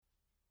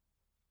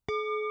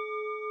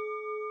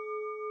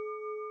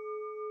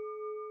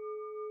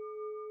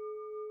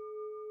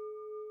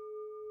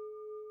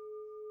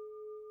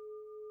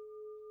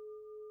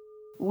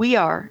We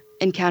are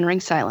Encountering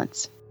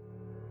Silence.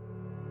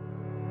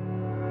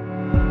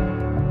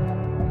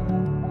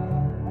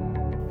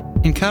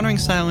 Encountering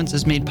Silence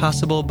is made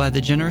possible by the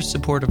generous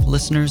support of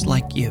listeners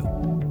like you.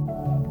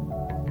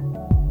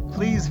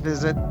 Please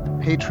visit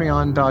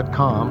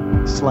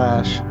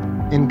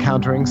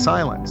patreon.com/Encountering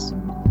Silence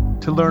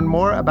to learn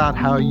more about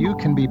how you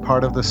can be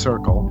part of the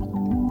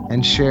circle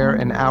and share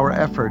in our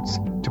efforts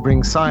to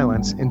bring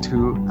silence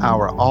into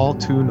our all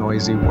too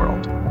noisy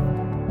world.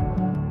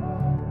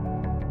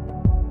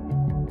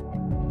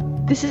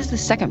 This is the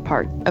second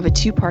part of a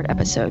 2-part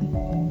episode.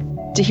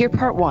 To hear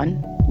part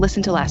 1,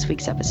 listen to last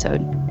week's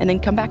episode, and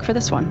then come back for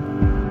this one.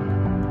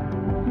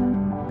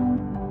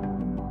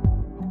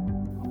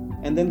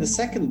 And then the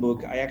second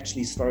book, I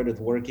actually started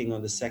working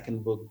on the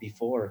second book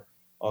before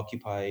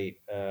Occupy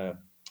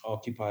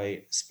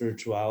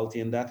Spirituality,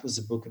 and that was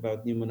a book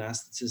about new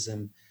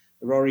monasticism.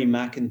 Rory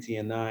McEntee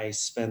and I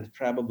spent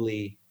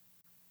probably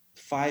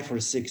 5 or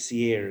 6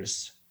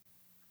 years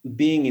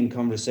being in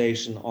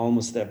conversation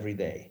almost every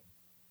day,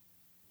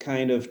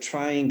 kind of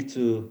trying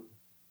to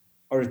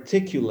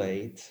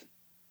articulate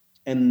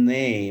and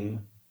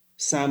name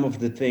some of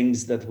the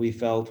things that we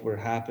felt were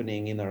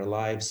happening in our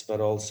lives,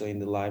 but also in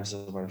the lives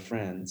of our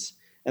friends.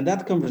 And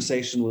that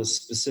conversation was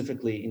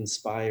specifically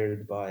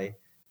inspired by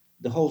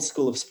the whole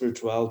school of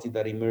spirituality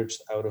that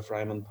emerged out of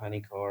Raymond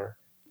Panikar,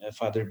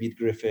 Father Bede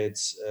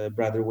Griffiths,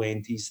 Brother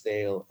Wayne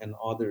Teasdale, and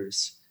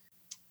others.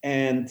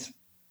 And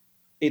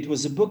it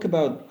was a book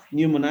about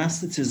new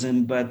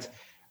monasticism, but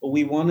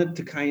we wanted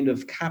to kind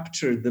of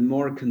capture the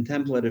more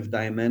contemplative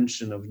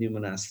dimension of new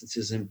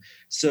monasticism.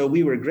 So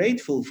we were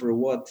grateful for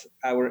what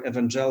our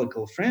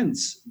evangelical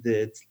friends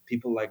did,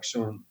 people like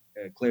Sean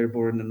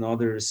Claiborne and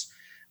others,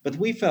 but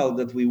we felt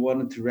that we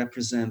wanted to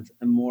represent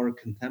a more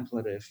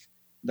contemplative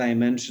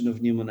dimension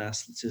of new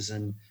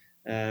monasticism,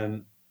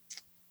 and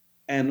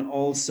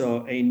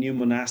also a new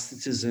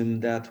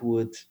monasticism that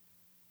would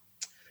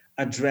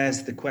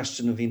address the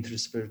question of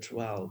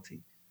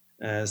interspirituality,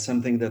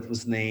 something that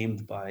was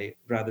named by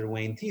Brother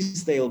Wayne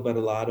Teasdale, but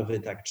a lot of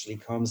it actually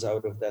comes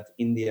out of that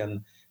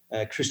Indian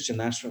Christian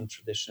ashram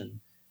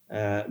tradition,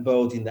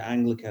 both in the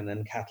Anglican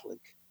and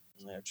Catholic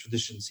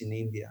traditions in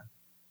India.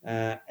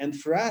 And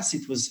for us,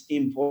 it was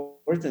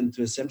important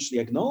to essentially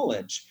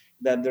acknowledge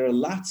that there are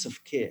lots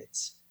of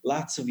kids,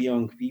 lots of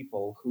young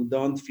people who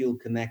don't feel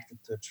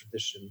connected to a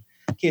tradition,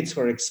 kids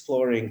who are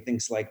exploring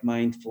things like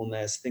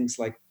mindfulness, things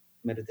like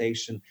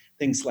meditation,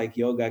 things like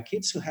yoga,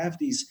 kids who have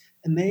these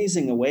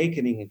amazing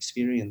awakening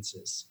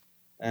experiences.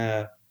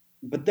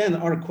 But then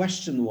our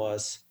question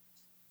was,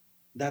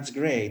 that's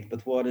great,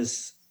 but what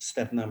is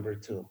step number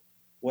 2?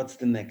 What's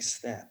the next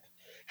step?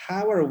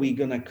 How are we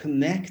going to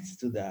connect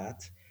to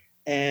that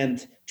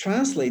and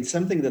translate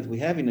something that we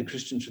have in a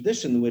Christian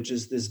tradition, which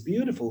is this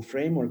beautiful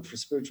framework for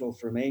spiritual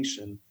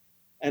formation,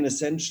 and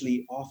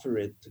essentially offer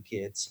it to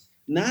kids,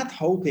 not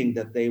hoping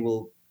that they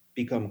will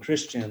become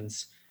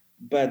Christians,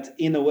 but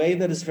in a way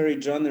that is very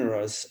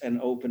generous and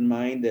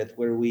open-minded,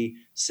 where we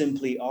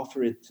simply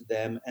offer it to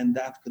them, and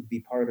that could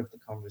be part of the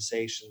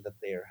conversation that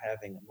they are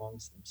having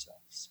amongst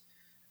themselves.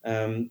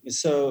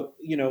 So,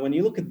 when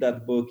you look at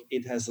that book,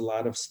 it has a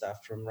lot of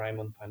stuff from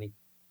Raymond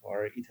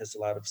Panikar, it has a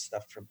lot of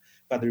stuff from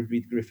Father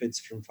Bede Griffiths,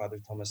 from Father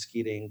Thomas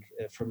Keating,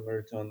 from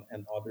Merton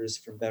and others,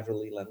 from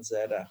Beverly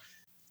Lanzetta.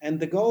 And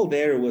the goal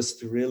there was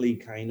to really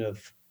kind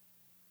of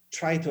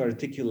try to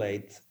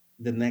articulate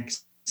the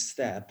next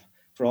step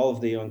for all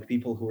of the young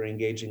people who are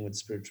engaging with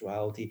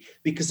spirituality,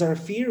 because our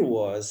fear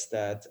was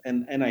that,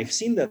 and I've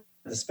seen that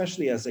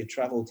especially as I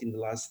traveled in the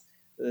last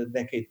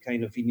decade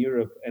kind of in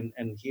Europe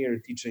and here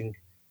teaching,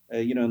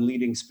 and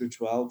leading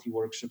spirituality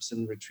workshops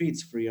and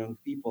retreats for young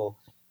people,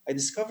 I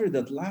discovered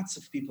that lots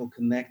of people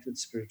connect with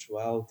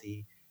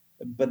spirituality,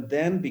 but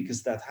then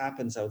because that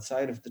happens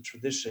outside of the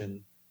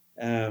tradition,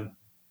 the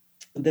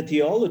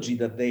theology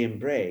that they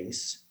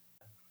embrace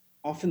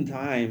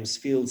oftentimes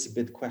feels a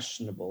bit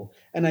questionable.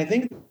 And I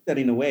think that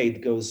in a way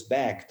it goes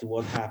back to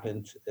what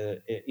happened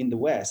in the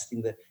West.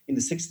 In the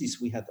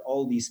 60s, we had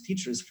all these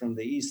teachers from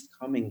the East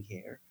coming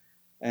here.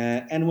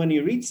 And when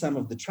you read some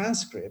of the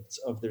transcripts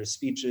of their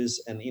speeches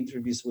and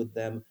interviews with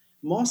them,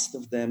 most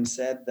of them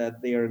said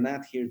that they are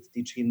not here to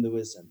teach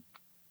Hinduism.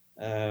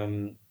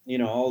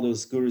 All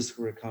those gurus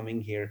who are coming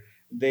here,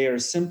 they are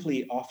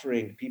simply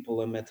offering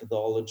people a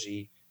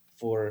methodology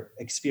for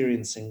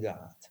experiencing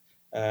God.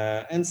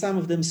 And some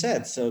of them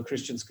said, so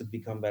Christians could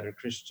become better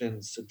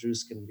Christians, so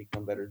Jews can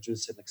become better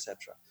Jews, and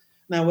etc.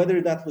 Now,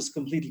 whether that was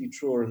completely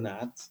true or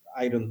not,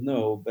 I don't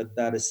know, but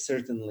that is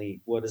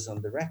certainly what is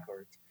on the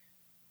record.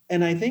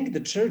 And I think the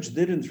church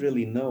didn't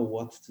really know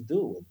what to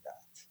do with that.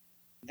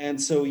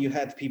 And so you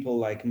had people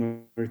like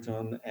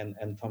Merton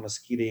and Thomas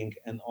Keating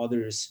and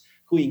others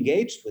who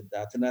engaged with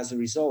that. And as a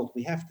result,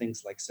 we have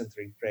things like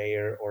centering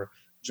prayer, or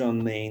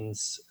John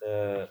Main's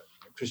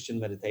Christian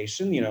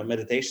meditation,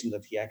 meditation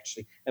that he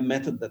actually, a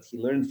method that he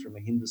learned from a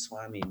Hindu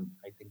Swami in,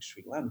 I think,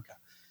 Sri Lanka.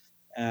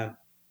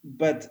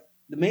 But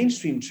the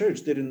mainstream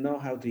church didn't know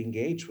how to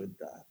engage with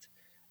that,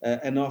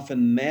 and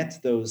often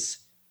met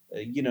those,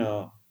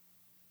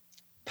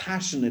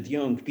 passionate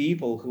young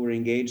people who were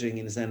engaging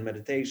in Zen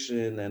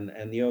meditation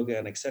and yoga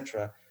and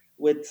etc.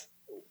 with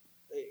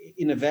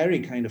in a very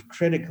kind of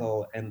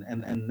critical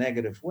and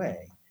negative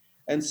way.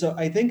 And so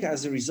I think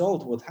as a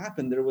result, what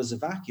happened, there was a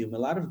vacuum. A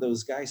lot of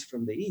those guys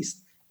from the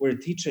East were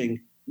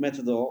teaching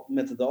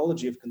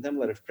methodology of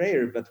contemplative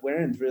prayer, but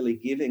weren't really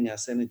giving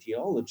us any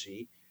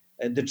theology.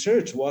 The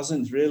church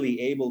wasn't really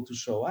able to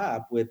show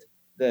up with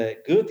the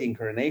good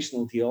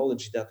incarnational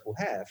theology that we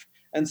have.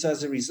 And so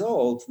as a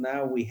result,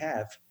 now we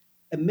have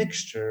a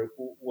mixture,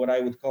 what I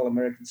would call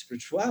American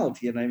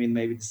spirituality. And I mean,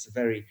 maybe this is a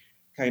very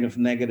kind of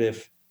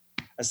negative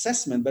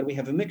assessment, but we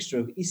have a mixture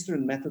of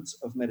Eastern methods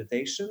of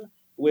meditation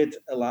with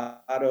a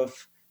lot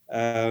of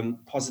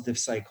positive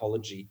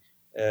psychology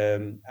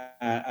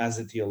as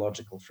a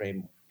theological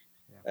framework.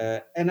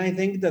 And I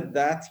think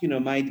that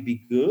might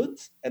be good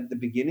at the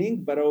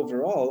beginning, but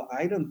overall,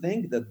 I don't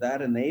think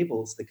that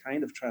enables the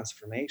kind of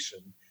transformation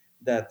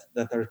that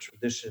our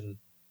tradition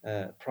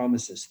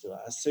promises to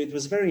us. So it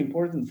was very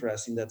important for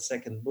us in that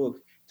second book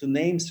to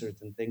name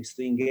certain things,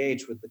 to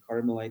engage with the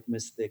Carmelite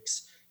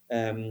mystics,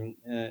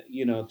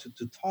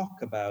 to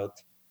talk about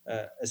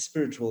a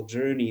spiritual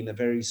journey in a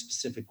very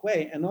specific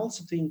way, and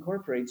also to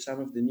incorporate some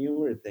of the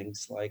newer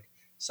things like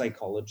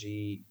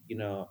psychology,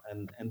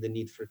 and the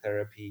need for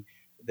therapy,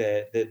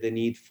 the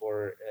need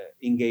for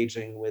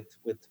engaging with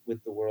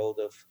the world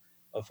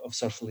of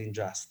social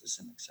injustice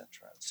and etc.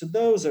 So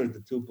those are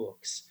the two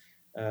books,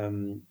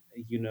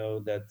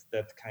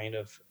 that kind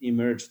of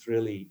emerged,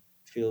 really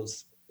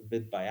feels a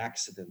bit by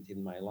accident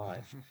in my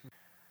life.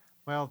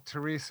 Well,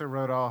 Teresa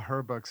wrote all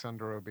her books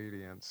under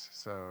obedience.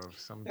 So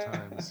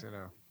sometimes,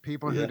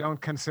 people who Yeah.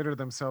 don't consider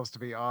themselves to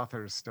be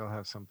authors still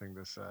have something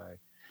to say.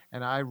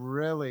 And I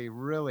really,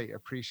 really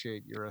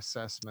appreciate your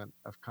assessment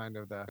of kind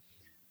of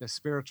the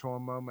spiritual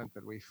moment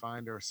that we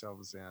find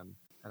ourselves in.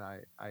 And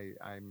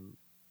I'm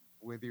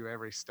with you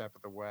every step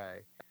of the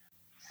way.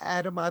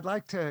 Adam, I'd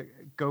like to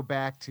go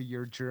back to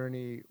your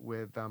journey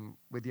with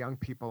young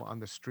people on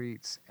the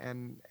streets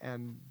and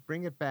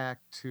bring it back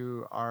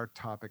to our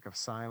topic of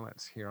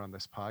silence here on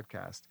this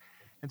podcast.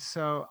 And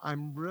so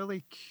I'm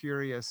really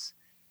curious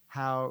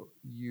how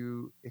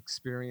you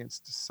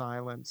experienced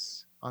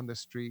silence on the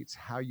streets,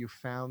 how you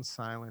found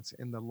silence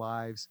in the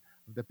lives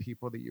of the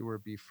people that you were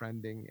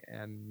befriending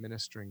and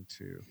ministering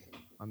to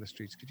on the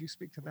streets. Could you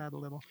speak to that a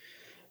little?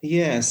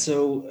 Yeah,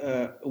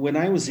 so when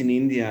I was in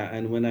India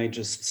and when I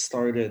just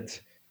started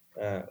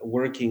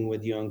working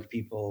with young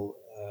people,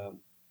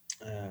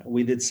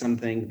 we did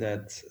something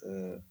that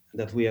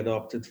we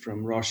adopted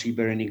from Roshi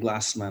Bereni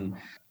Glassman.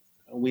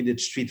 We did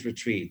street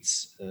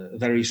retreats,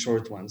 very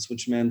short ones,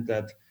 which meant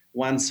that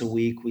once a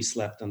week we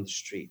slept on the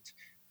street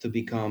to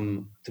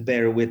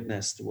bear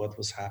witness to what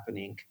was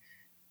happening.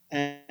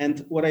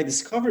 And what I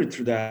discovered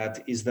through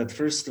that is that,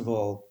 first of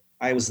all,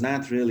 I was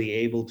not really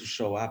able to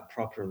show up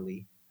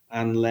properly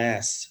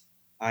unless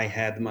I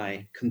had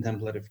my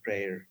contemplative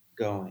prayer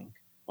going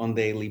on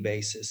daily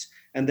basis.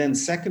 And then,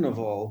 second of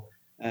all,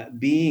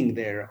 being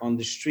there on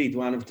the street,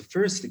 one of the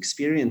first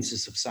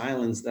experiences of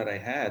silence that I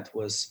had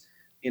was,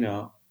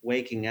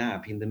 waking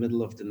up in the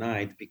middle of the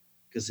night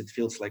because it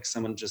feels like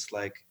someone just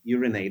like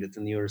urinated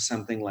on you or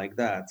something like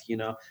that,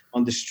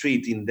 on the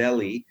street in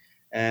Delhi,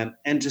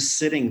 and just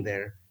sitting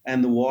there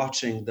and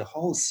watching the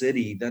whole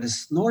city that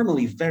is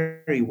normally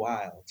very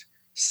wild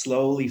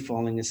slowly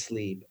falling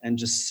asleep and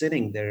just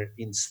sitting there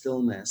in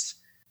stillness,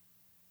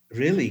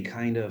 really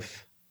kind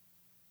of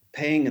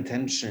paying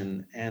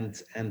attention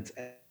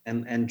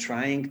and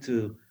trying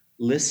to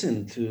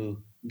listen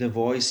to the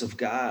voice of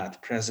God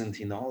present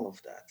in all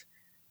of that.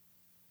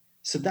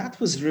 So that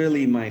was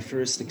really my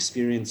first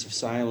experience of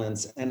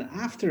silence. And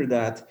after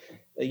that,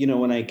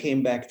 when I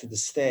came back to the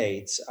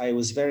States, I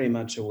was very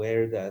much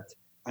aware that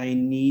I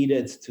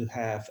needed to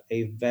have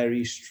a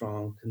very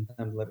strong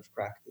contemplative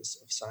practice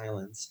of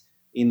silence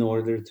in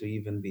order to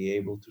even be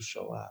able to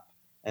show up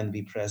and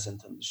be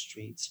present on the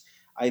streets.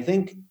 I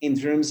think in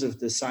terms of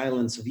the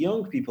silence of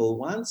young people,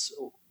 once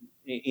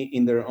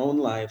in their own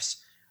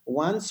lives,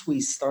 once we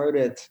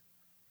started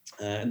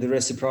the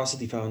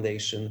Reciprocity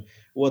Foundation,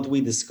 what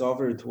we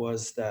discovered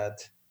was that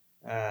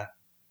uh,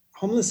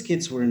 homeless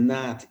kids were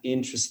not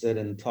interested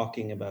in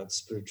talking about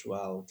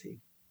spirituality,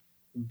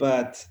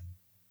 but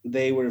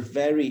they were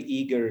very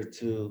eager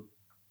to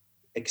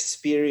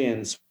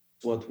experience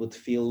what would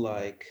feel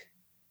like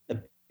a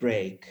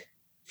break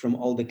from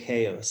all the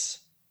chaos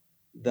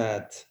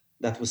that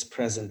was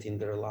present in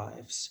their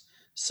lives.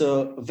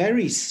 So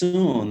very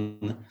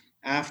soon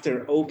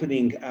after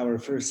opening our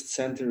first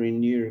center in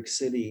New York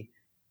City,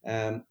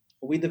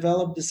 we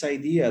developed this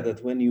idea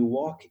that when you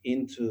walk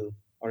into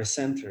our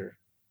center,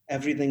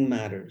 everything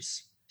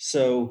matters.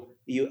 So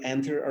you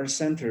enter our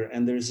center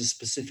and there's a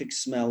specific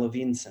smell of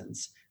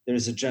incense.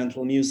 There's a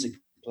gentle music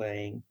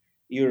playing.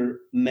 You're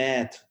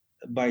met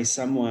by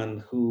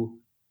someone who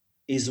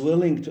is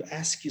willing to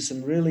ask you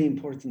some really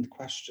important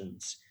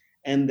questions.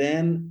 And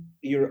then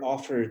you're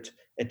offered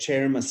a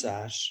chair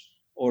massage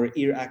or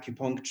ear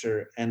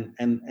acupuncture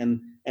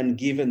and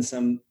given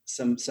some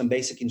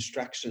basic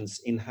instructions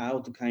in how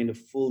to kind of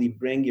fully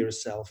bring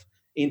yourself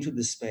into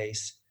the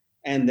space,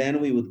 and then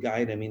we would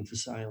guide them into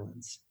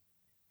silence.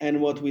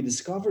 And what we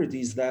discovered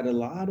is that a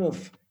lot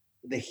of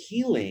the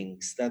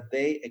healings that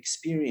they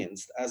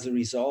experienced as a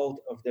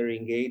result of their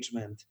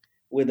engagement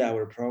with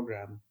our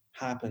program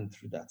happened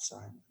through that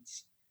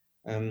silence.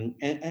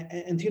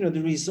 And you know,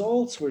 the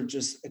results were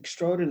just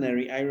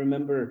extraordinary. I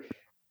remember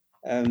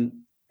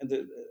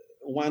the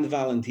one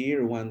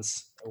volunteer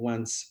once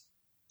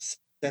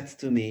said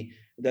to me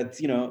that,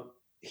 you know,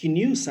 he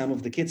knew some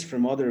of the kids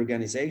from other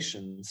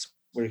organizations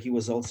where he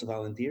was also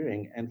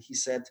volunteering, and he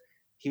said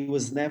he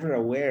was never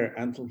aware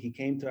until he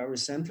came to our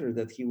center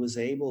that he was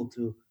able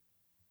to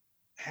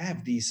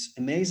have these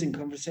amazing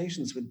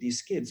conversations with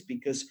these kids,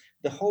 because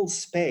the whole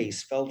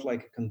space felt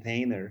like a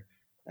container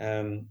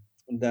um,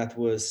 that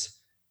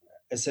was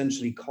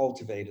essentially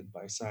cultivated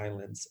by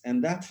silence,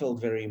 and that felt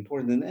very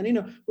important. And you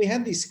know, we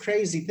had these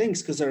crazy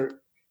things because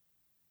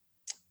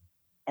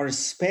our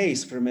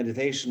space for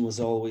meditation was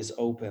always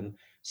open.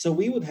 So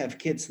we would have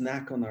kids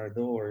knock on our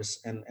doors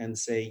and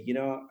say, you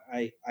know,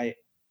 I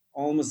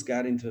almost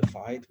got into a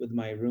fight with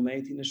my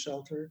roommate in a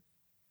shelter.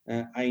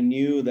 I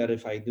knew that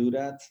if I do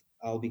that,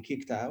 I'll be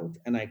kicked out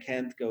and I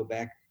can't go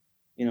back,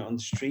 you know, on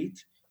the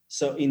street.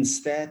 So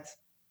instead,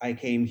 I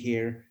came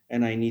here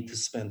and I need to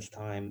spend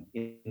time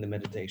in the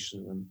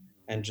meditation room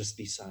and just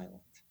be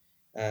silent.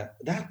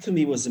 That to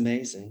me was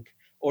amazing.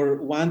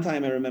 Or one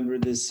time I remember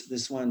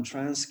this one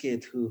trans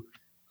kid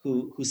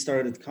who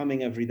started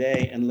coming every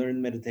day and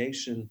learned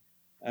meditation.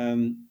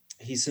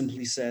 He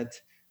simply said,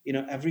 you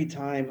know, every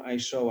time I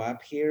show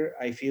up here,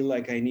 I feel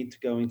like I need to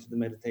go into the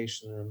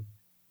meditation room.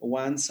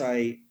 Once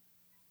I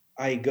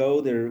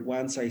go there,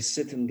 once I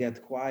sit and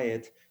get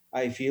quiet,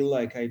 I feel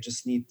like I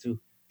just need to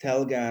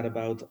tell God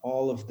about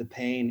all of the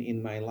pain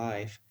in my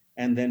life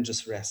and then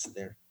just rest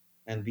there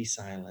and be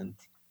silent.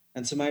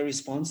 And so my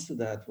response to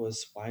that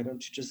was, why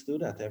don't you just do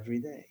that every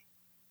day?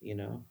 You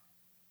know?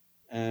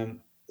 Um,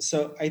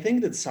 so I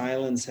think that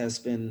silence has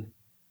been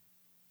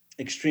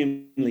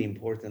extremely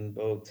important,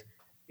 both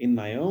in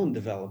my own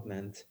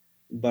development,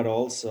 but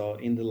also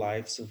in the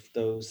lives of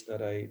those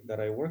that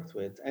I worked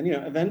with. And you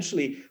know,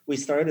 eventually we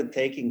started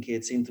taking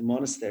kids into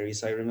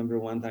monasteries. I remember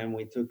one time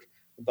we took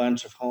a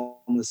bunch of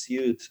homeless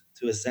youth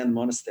to a Zen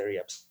monastery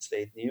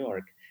upstate New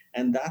York,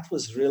 and that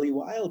was really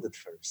wild at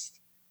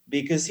first,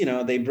 because you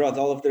know they brought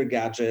all of their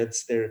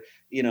gadgets, their,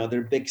 you know,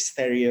 their big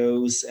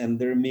stereos and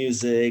their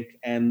music,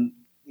 and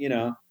you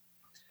know,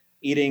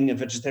 eating a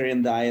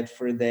vegetarian diet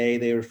for a day.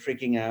 They were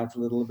freaking out a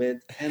little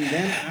bit. And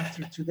then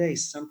after 2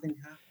 days, something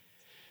happened.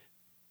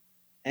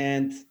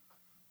 And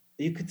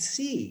you could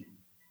see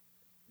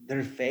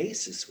their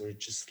faces were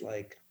just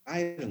like,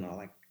 I don't know,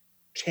 like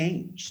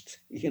changed,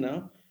 you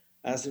know,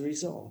 as a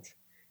result.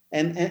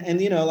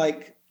 And you know,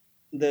 like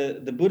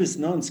the Buddhist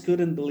nuns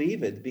couldn't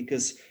believe it,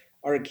 because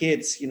our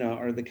kids, you know,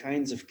 are the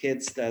kinds of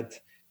kids that,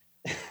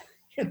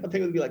 you know,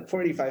 they would be like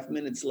 45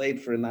 minutes late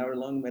for an hour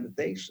long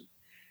meditation,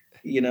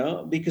 you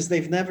know, because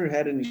they've never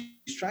had any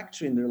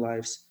structure in their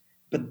lives.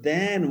 But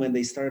then when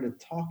they started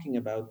talking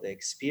about the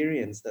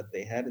experience that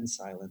they had in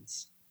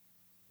silence,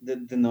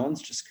 the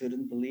nuns just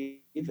couldn't believe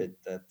it,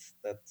 that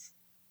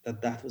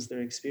that was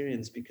their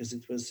experience, because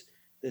it was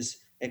this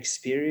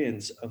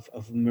experience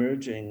of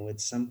merging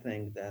with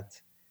something that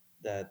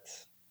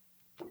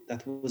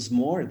that was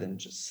more than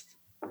just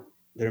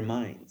their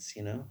minds,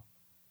 you know.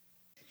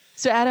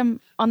 So,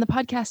 Adam, on the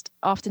podcast,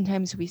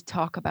 oftentimes we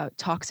talk about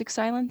toxic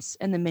silence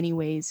and the many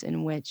ways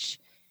in which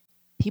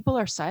people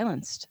are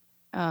silenced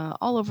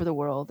all over the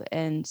world,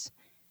 and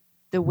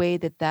the way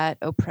that that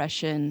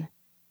oppression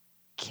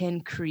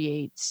can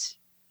create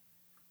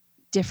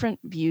different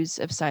views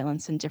of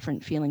silence and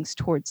different feelings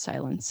towards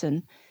silence.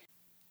 And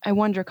I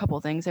wonder a couple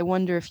of things. I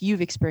wonder if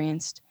you've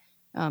experienced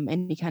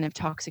any kind of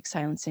toxic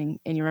silencing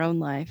in your own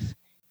life.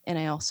 And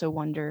I also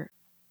wonder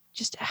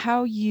just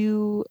how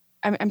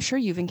I'm sure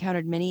you've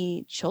encountered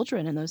many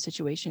children in those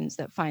situations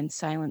that find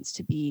silence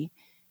to be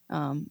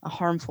a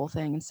harmful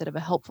thing instead of a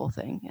helpful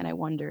thing. And I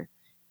wonder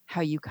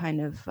how you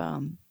kind of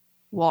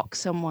walk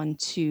someone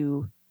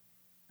to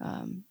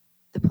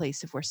the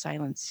place of where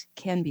silence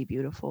can be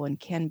beautiful and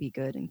can be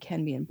good and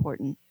can be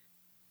important.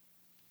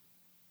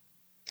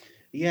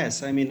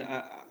 Yes, I mean,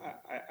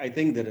 I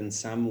think that in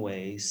some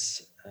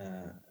ways,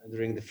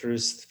 during the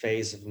first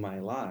phase of my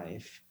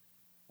life,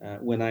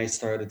 when I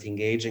started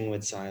engaging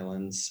with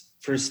silence,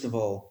 first of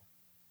all,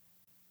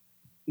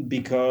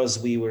 because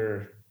we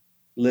were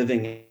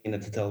living in a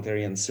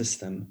totalitarian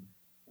system,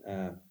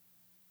 uh,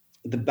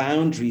 the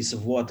boundaries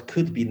of what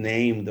could be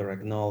named or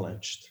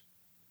acknowledged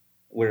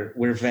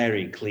were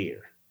very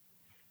clear.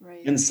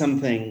 Right. And some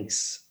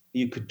things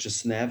you could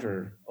just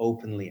never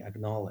openly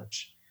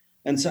acknowledge.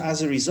 And so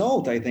as a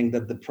result, I think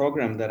that the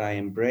program that I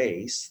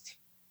embraced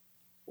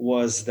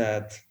was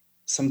that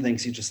some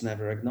things you just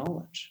never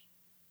acknowledge.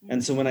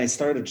 And so when I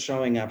started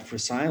showing up for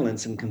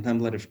silence and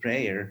contemplative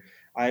prayer,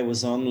 I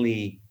was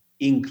only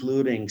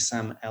including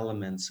some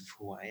elements of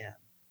who I am.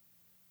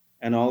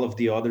 And all of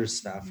the other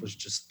stuff was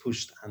just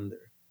pushed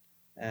under.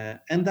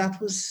 And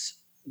that was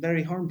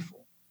very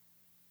harmful,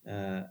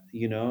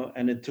 you know,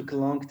 and it took a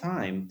long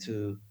time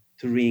to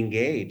to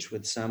re-engage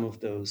with some of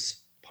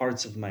those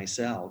parts of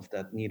myself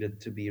that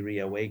needed to be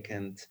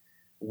reawakened,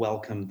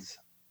 welcomed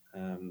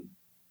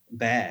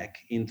back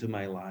into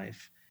my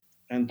life.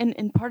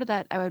 And part of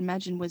that, I would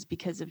imagine, was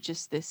because of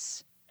just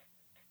this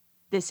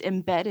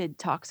embedded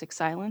toxic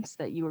silence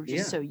that you were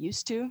just so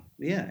used to.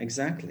 Yeah,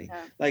 exactly.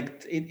 Yeah.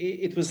 Like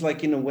it was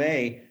like, in a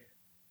way,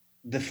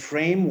 the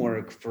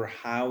framework for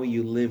how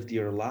you lived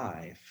your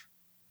life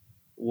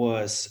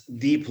was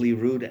deeply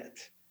rooted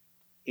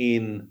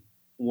in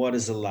what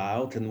is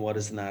allowed and what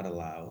is not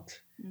allowed.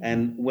 Mm-hmm.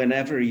 And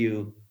whenever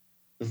you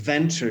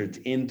ventured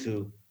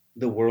into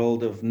the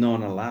world of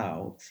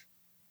non-allowed,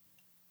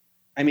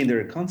 I mean, there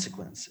are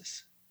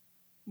consequences.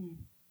 Mm.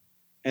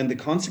 And the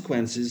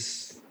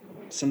consequences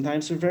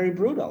sometimes are very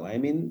brutal. I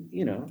mean,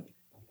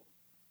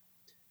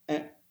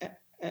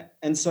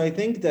 and so I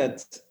think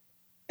that,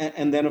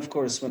 and then of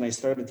course, when I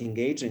started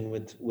engaging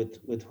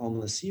with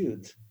homeless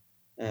youth,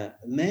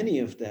 many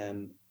of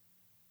them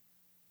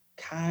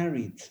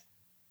carried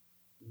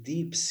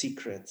deep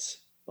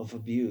secrets of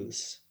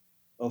abuse,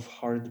 of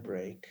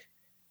heartbreak.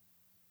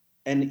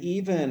 And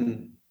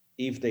even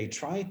if they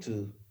try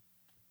to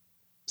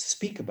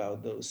speak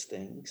about those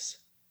things,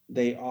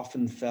 they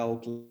often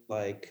felt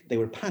like they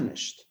were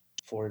punished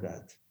for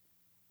that.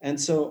 And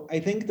so I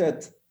think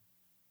that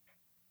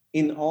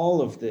in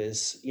all of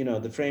this,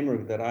 the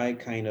framework that I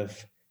kind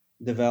of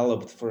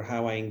developed for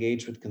how I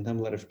engage with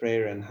contemplative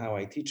prayer and how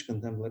I teach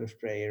contemplative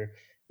prayer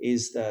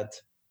is that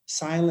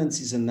silence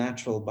is a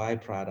natural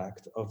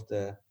byproduct of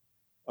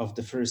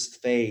the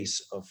first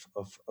phase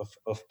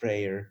of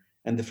prayer.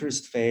 And the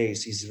first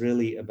phase is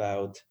really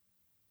about,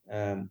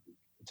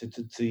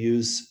 to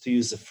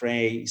use a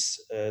phrase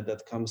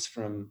that comes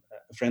from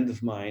a friend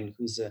of mine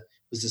who's a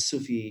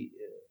Sufi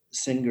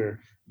singer,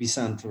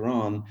 Bisan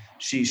Turan.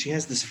 She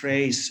has this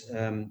phrase,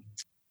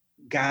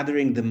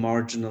 gathering the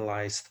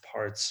marginalized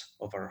parts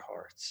of our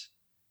hearts.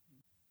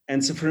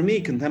 And so for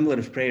me,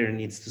 contemplative prayer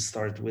needs to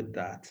start with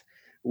that,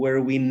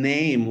 where we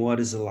name what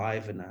is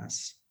alive in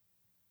us,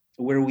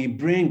 where we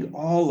bring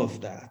all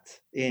of that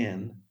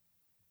in,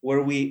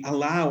 where we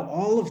allow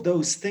all of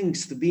those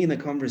things to be in a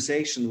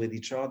conversation with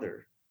each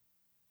other,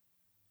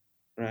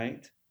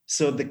 right?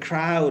 So the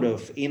crowd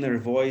of inner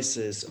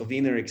voices, of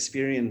inner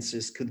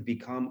experiences could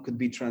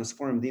be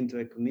transformed into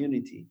a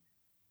community.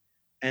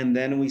 And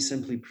then we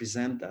simply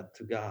present that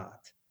to God.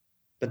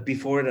 But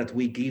before that,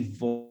 we give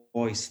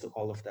voice to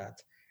all of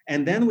that.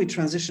 And then we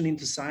transition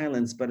into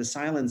silence, but a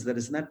silence that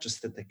is not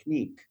just a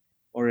technique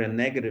or a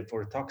negative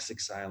or toxic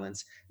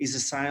silence, is a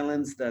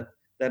silence that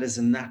is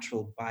a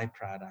natural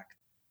byproduct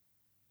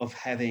of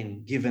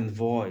having given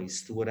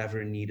voice to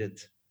whatever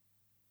needed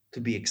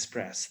to be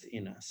expressed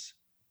in us.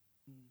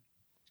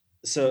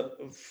 So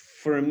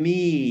for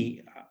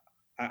me,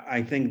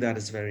 I think that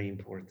is very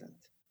important.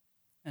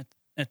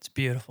 That's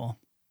beautiful.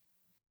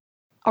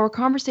 Our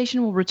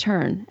conversation will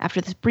return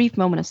after this brief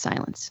moment of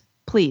silence.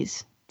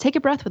 Please take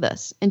a breath with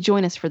us and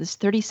join us for this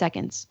 30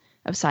 seconds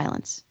of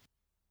silence.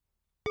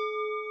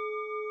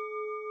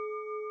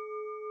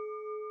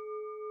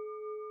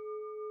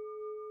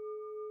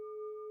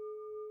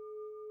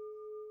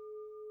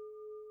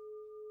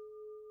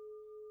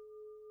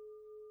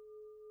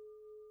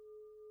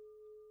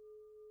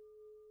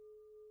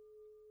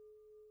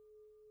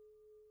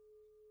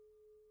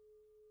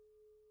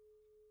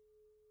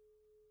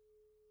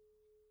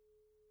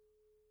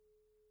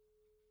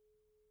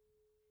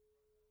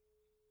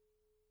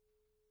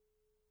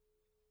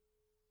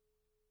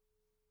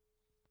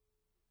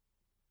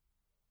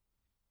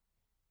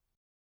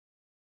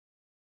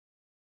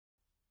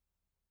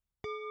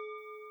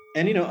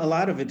 And a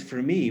lot of it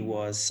for me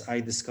was, I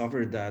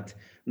discovered that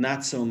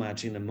not so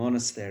much in a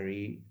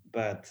monastery,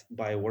 but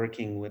by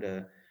working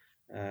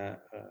uh,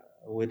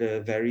 with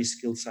a very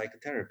skilled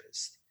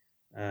psychotherapist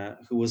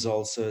who was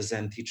also a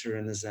Zen teacher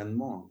and a Zen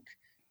monk.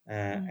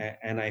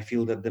 And I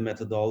feel that the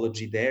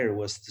methodology there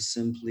was to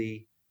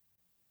simply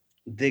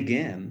dig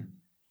in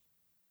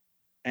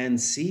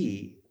and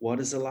see what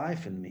is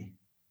alive in me.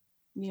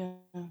 Yeah.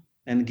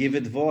 And give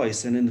it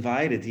voice and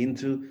invite it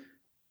into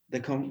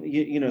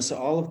so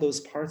all of those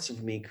parts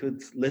of me could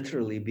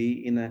literally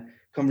be in a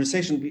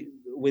conversation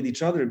with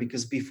each other,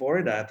 because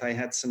before that I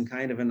had some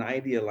kind of an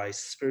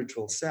idealized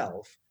spiritual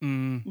self,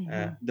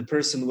 the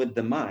person with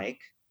the mic,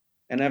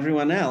 and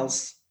everyone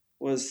else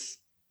was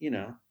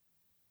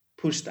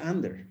pushed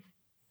under.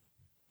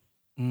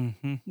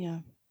 Yeah.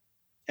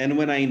 And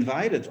when I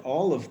invited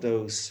all of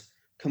those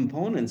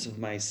components of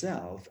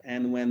myself,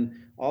 and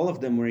when all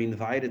of them were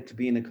invited to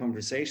be in a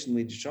conversation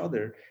with each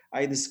other,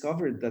 I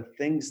discovered that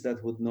things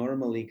that would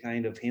normally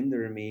kind of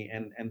hinder me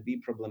and be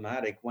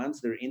problematic,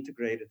 once they're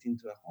integrated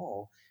into a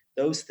whole,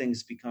 those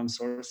things become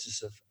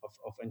sources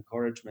of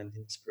encouragement,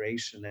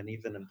 inspiration, and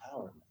even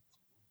empowerment.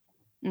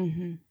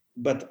 Mm-hmm.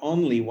 But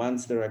only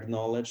once they're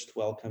acknowledged,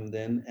 welcomed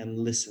in, and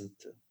listened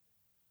to.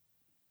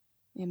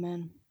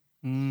 Amen.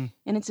 And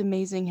it's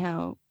amazing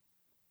how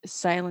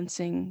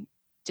silencing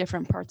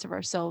different parts of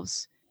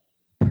ourselves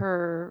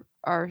per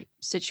our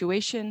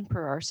situation,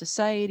 per our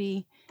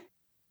society,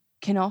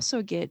 can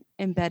also get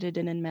embedded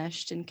and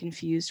enmeshed and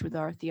confused with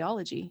our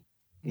theology.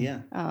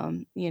 Yeah.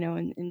 And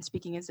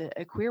speaking as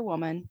a queer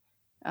woman,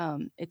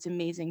 it's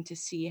amazing to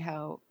see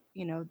how,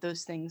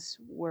 those things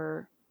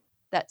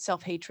that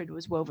self-hatred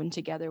was woven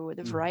together with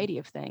a variety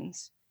of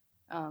things.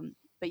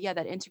 But yeah,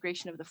 that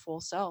integration of the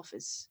full self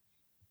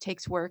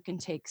takes work and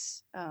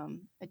takes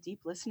a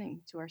deep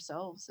listening to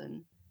ourselves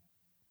and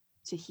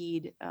to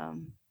heed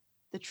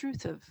the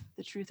truth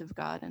of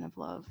God and of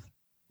love.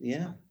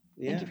 Yeah.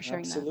 So, Yeah. thank you for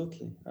sharing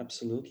Absolutely.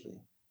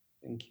 Absolutely.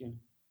 Thank you.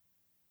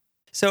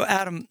 So,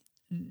 Adam,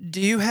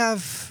 do you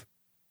have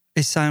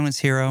a silence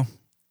hero?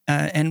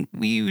 And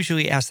we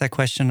usually ask that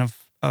question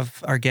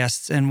of our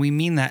guests, and we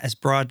mean that as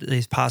broadly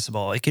as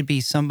possible. It could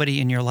be somebody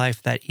in your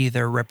life that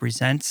either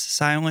represents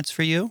silence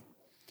for you,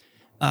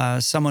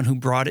 someone who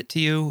brought it to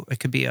you. It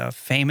could be a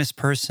famous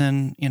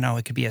person,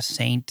 it could be a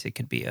saint, it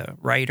could be a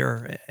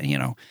writer,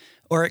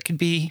 or it could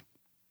be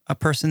a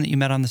person that you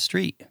met on the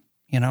street,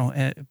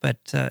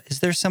 But is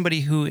there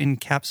somebody who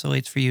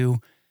encapsulates for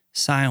you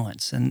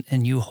silence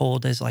and you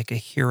hold as like a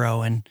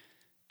hero and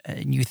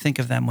you think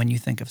of them when you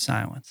think of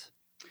silence?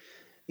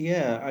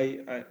 Yeah,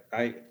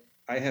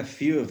 I have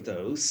few of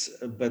those,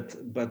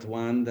 but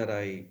one that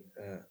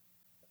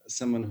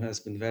someone who has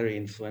been very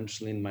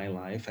influential in my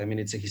life. I mean,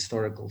 it's a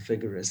historical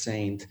figure, a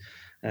saint,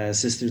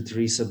 Sister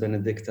Teresa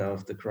Benedicta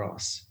of the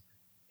Cross.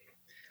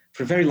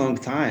 For a very long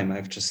time,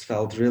 I've just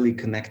felt really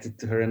connected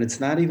to her, and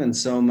it's not even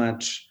so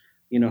much,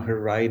 her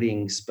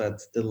writings, but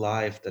the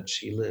life that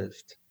she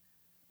lived.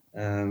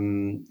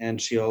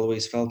 And she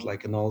always felt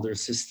like an older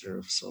sister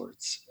of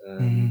sorts.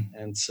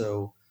 And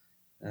so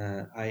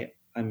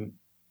I'm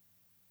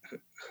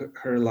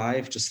her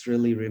life just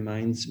really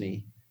reminds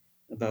me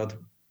about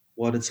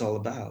what it's all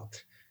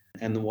about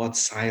and what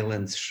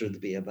silence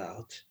should be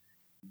about,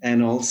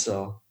 and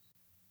also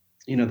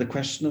the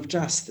question of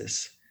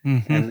justice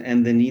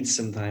and the need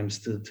sometimes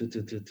to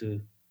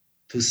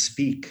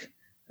speak,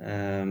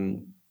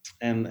 and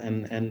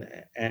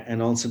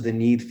also the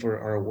need for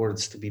our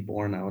words to be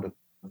born out of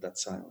that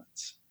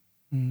silence.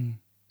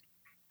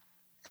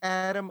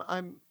 Adam,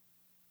 I'm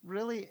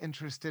really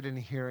interested in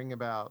hearing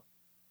about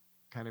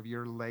kind of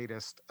your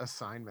latest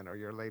assignment or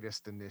your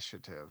latest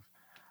initiative.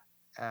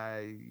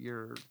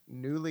 You're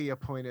newly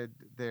appointed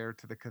there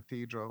to the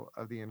Cathedral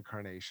of the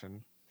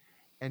Incarnation,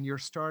 and you're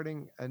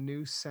starting a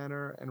new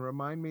center. And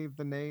remind me of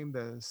the name,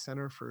 the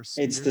Center for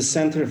Spiritual... It's the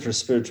Center for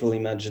Spiritual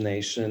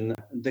Imagination.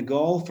 The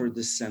goal for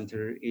this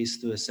center is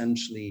to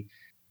essentially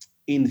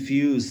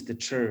infuse the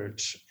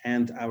church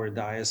and our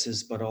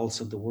diocese, but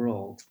also the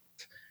world,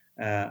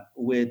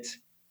 with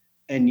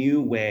a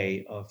new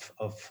way of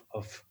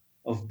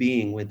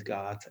being with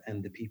God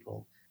and the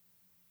people.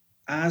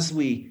 As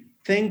we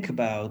think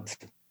about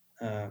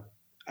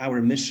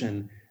our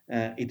mission,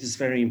 it is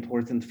very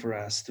important for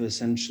us to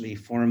essentially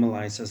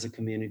formalize as a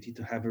community,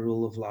 to have a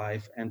rule of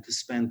life, and to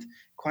spend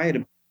quite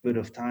a bit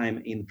of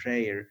time in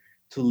prayer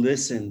to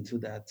listen to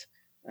that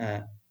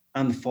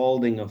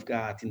unfolding of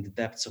God in the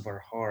depths of our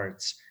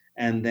hearts,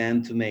 and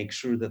then to make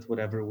sure that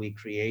whatever we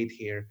create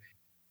here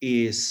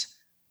is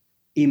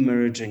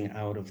emerging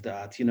out of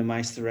that.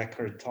 Meister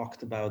Eckhart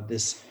talked about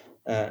this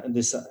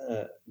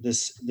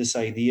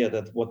idea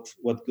that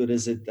what good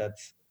is it that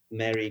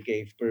Mary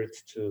gave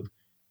birth to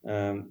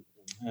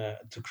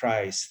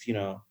Christ,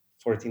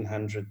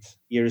 1400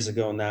 years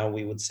ago. Now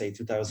we would say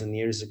 2000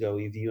 years ago,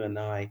 if you and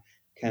I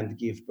can't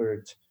give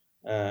birth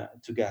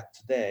to God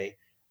today.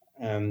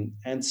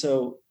 And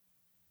so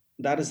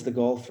that is the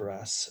goal for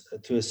us,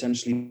 to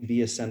essentially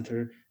be a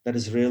center that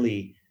is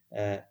really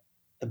a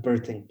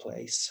birthing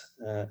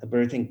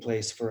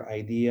place for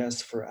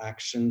ideas, for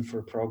action,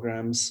 for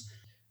programs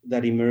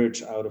that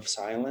emerge out of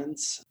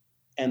silence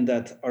and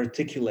that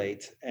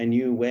articulate a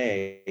new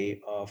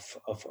way of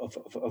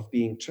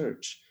being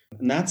church.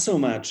 Not so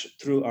much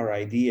through our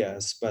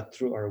ideas, but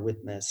through our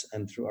witness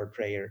and through our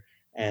prayer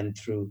and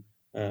through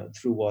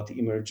what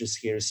emerges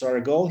here. So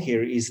our goal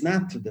here is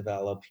not to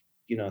develop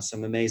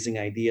some amazing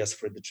ideas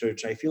for the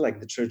church. I feel like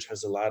the church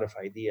has a lot of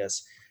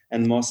ideas,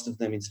 and most of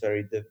them it's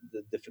very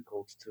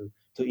difficult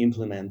to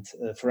implement.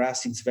 For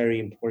us, it's very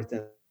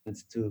important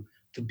to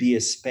be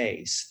a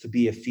space, to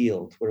be a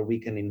field where we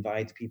can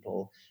invite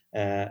people,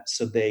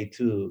 so they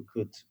too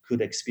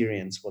could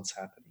experience what's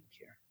happening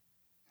here.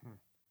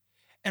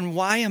 And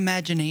why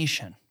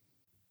imagination?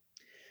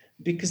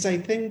 Because I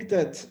think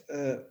that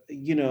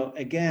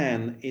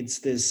again, it's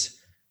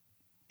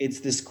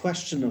this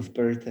question of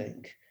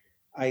birthing.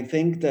 I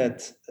think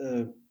that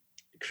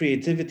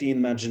creativity,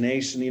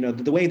 imagination,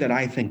 the way that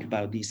I think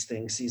about these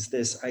things is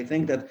this. I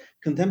think that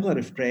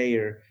contemplative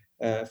prayer,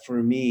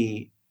 for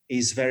me,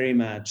 is very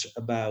much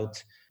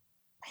about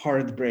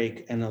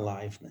heartbreak and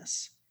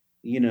aliveness.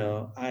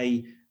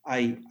 I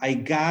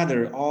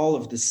gather all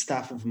of the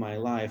stuff of my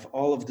life,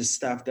 all of the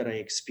stuff that I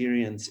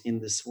experience in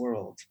this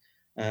world,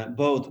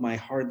 both my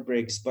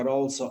heartbreaks, but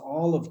also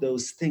all of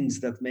those things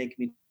that make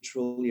me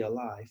truly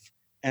alive.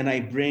 And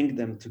I bring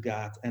them to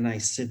God, and I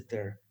sit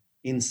there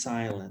in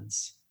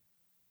silence,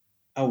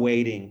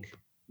 awaiting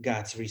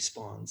God's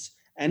response.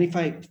 And if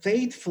I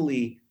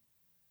faithfully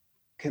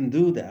can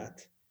do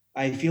that,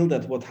 I feel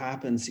that what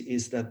happens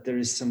is that there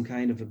is some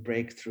kind of a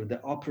breakthrough.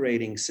 The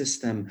operating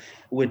system,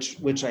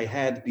 which I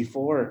had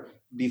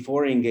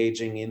before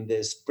engaging in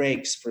this,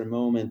 breaks for a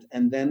moment,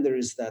 and then there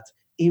is that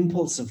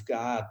impulse of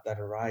God that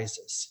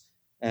arises.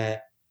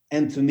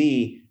 And to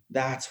me,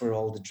 that's where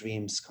all the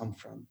dreams come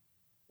from.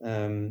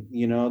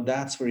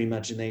 That's where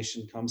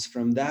imagination comes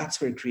from.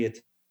 That's where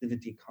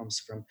creativity comes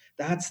from.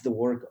 That's the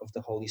work of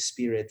the Holy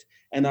Spirit.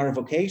 And our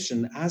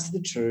vocation as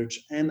the church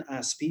and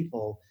as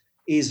people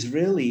is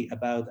really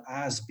about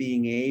us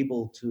being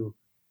able to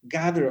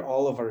gather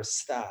all of our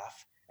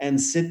stuff and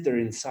sit there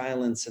in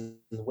silence and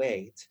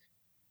wait,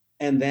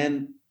 and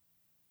then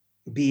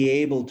be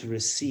able to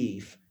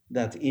receive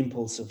that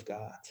impulse of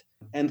God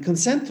and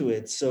consent to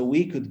it so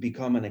we could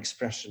become an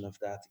expression of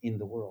that in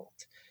the world.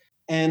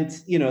 And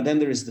then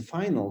there is the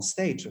final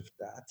stage of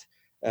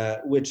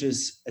that, which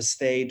is a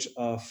stage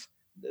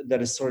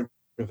that is sort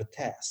of a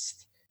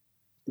test.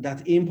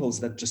 That impulse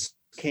that just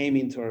came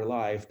into our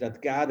life,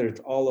 that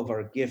gathered all of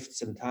our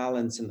gifts and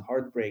talents and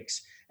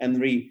heartbreaks and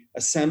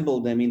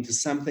reassembled them into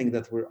something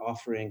that we're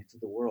offering to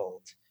the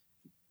world.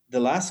 The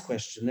last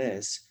question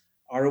is,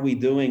 are we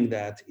doing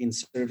that in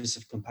service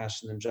of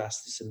compassion and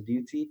justice and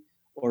beauty,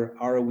 or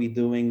are we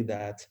doing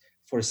that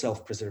for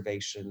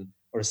self-preservation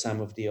or some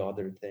of the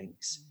other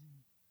things?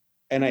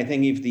 And I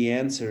think if the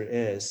answer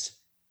is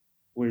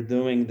we're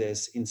doing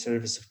this in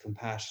service of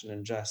compassion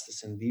and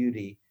justice and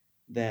beauty,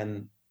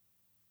 then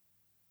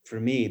for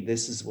me,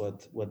 this is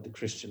what the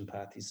Christian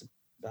path is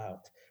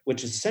about,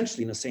 which is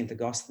essentially, St.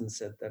 Augustine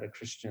said that a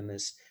Christian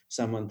is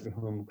someone through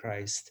whom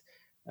Christ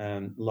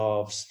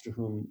loves, through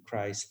whom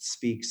Christ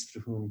speaks,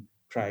 through whom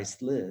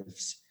Christ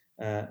lives.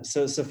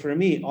 So for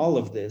me, all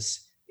of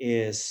this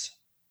is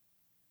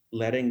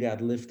letting God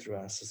live through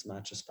us as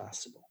much as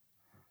possible.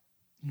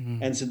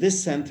 Mm-hmm. And so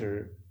this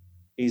center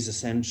is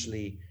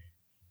essentially,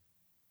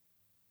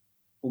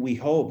 we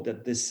hope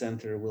that this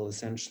center will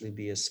essentially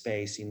be a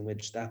space in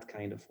which that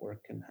kind of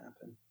work can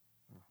happen.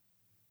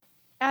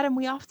 Adam,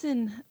 we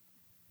often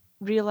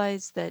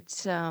realize that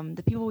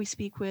the people we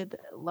speak with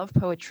love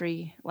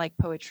poetry, like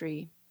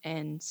poetry,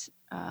 and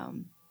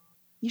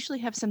usually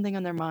have something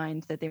on their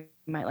mind that they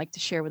might like to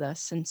share with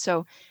us. And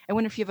so I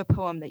wonder if you have a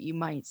poem that you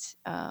might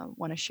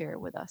want to share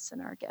with us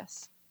and our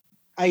guests.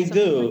 I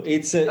do.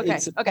 It's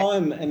a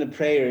poem and a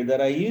prayer that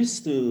I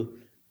used to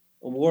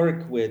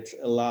work with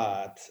a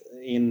lot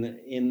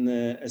in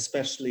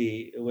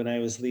especially when I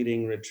was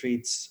leading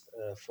retreats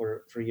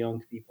for young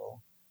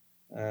people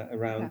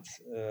around.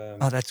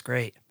 Oh, that's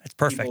great. That's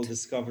perfect. People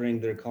discovering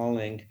their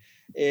calling.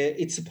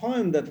 It's a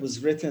poem that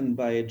was written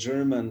by a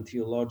German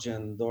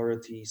theologian,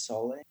 Dorothee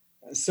Solle.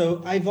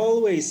 So I've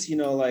always,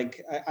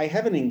 I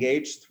haven't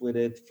engaged with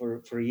it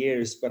for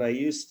years, but I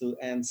used to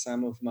end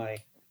some of my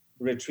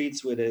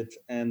retreats with it.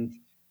 And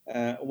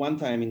one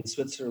time in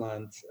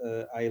Switzerland,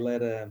 I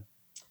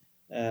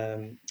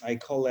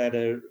co-led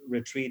a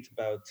retreat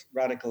about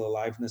radical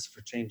aliveness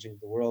for changing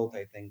the world,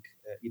 I think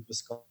it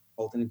was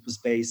called, and it was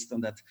based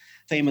on that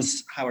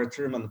famous Howard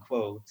Thurman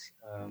quote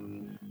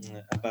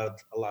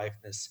about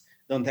aliveness.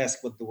 Don't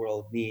ask what the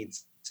world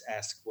needs,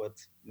 ask what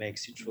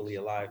makes you truly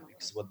alive,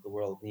 because what the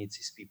world needs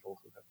is people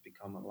who have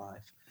become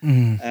alive.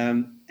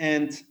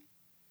 And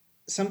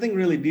something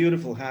really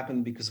beautiful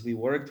happened because we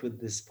worked with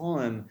this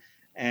poem,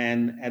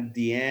 and at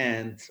the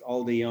end,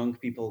 all the young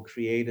people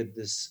created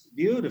this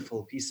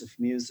beautiful piece of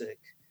music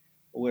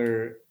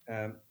where,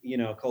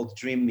 called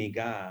Dream Me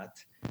God,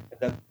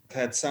 that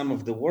had some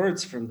of the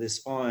words from this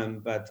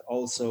poem, but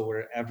also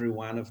where every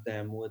one of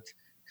them would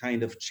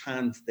kind of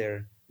chant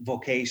their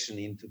vocation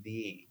into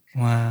being.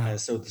 Wow.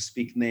 So to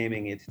speak,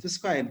 naming it. It was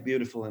quite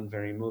beautiful and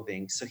very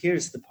moving. So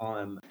here's the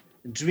poem.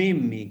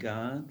 Dream me,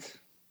 God.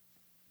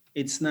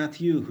 It's not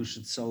you who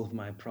should solve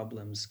my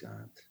problems,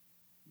 God,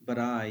 but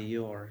I,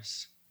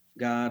 yours,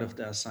 God of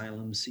the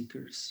asylum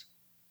seekers.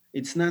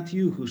 It's not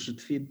you who should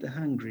feed the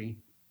hungry,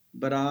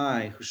 but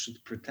I who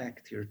should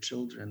protect your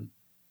children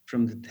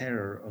from the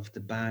terror of the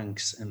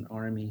banks and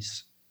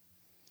armies.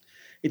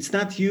 It's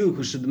not you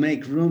who should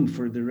make room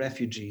for the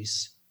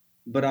refugees,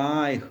 but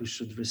I who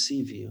should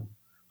receive you,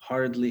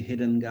 hardly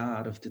hidden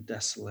God of the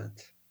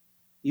desolate.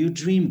 You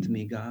dreamed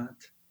me, God,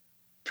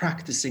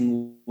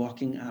 practicing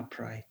walking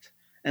upright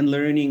and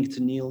learning to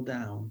kneel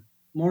down,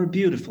 more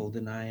beautiful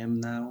than I am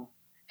now,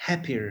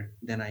 happier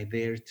than I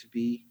dare to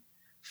be,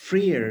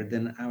 freer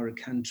than our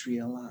country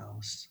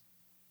allows.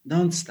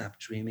 Don't stop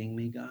dreaming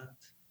me, God.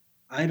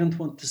 I don't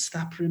want to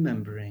stop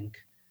remembering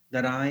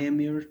that I am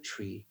your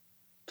tree,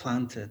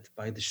 planted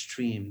by the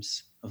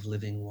streams of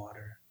living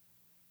water.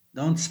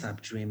 Don't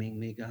stop dreaming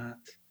me, God,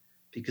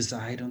 because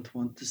I don't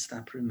want to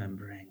stop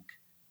remembering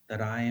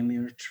that I am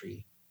your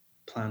tree,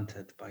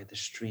 planted by the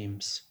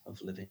streams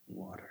of living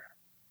water.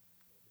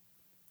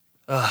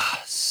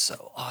 Ah,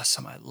 so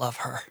awesome. I love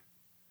her.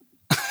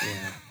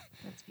 Yeah.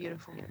 That's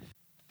beautiful.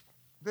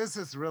 This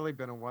has really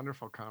been a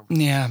wonderful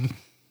conversation.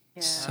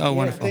 Yeah. So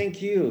wonderful.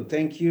 Thank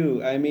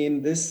you. I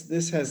mean,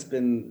 this has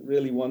been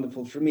really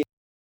wonderful for me.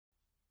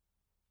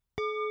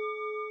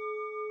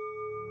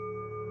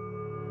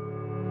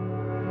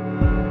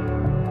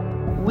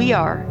 We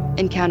are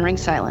Encountering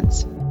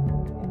Silence.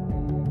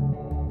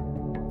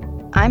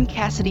 I'm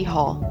Cassidy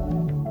Hall.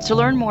 To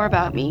learn more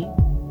about me,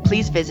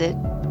 please visit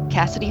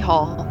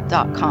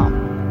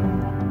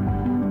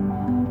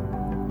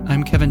CassidyHall.com.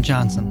 I'm Kevin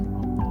Johnson.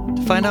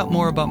 To find out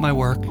more about my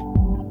work,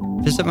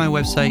 visit my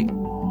website,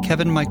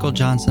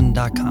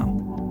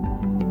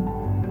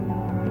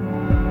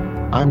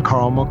 kevinmichaeljohnson.com. I'm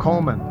Carl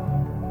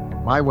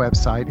McColman. My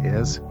website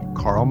is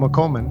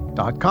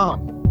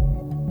carlmccolman.com.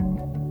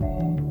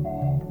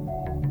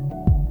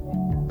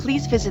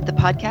 Please visit the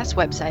podcast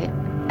website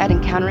at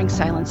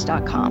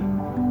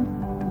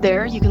encounteringsilence.com.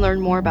 There you can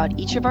learn more about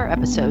each of our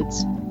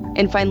episodes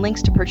and find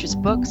links to purchase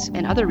books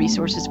and other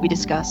resources we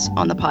discuss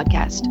on the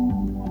podcast.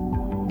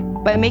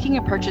 By making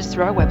a purchase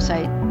through our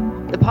website,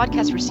 the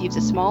podcast receives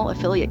a small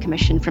affiliate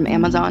commission from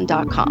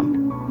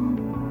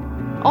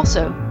Amazon.com.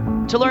 Also,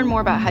 to learn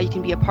more about how you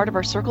can be a part of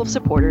our circle of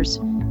supporters,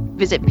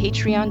 visit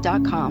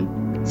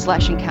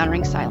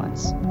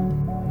patreon.com/encounteringsilence.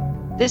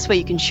 This way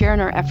you can share in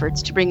our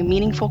efforts to bring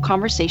meaningful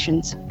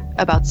conversations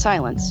about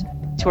silence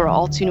to our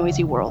all too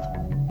noisy world.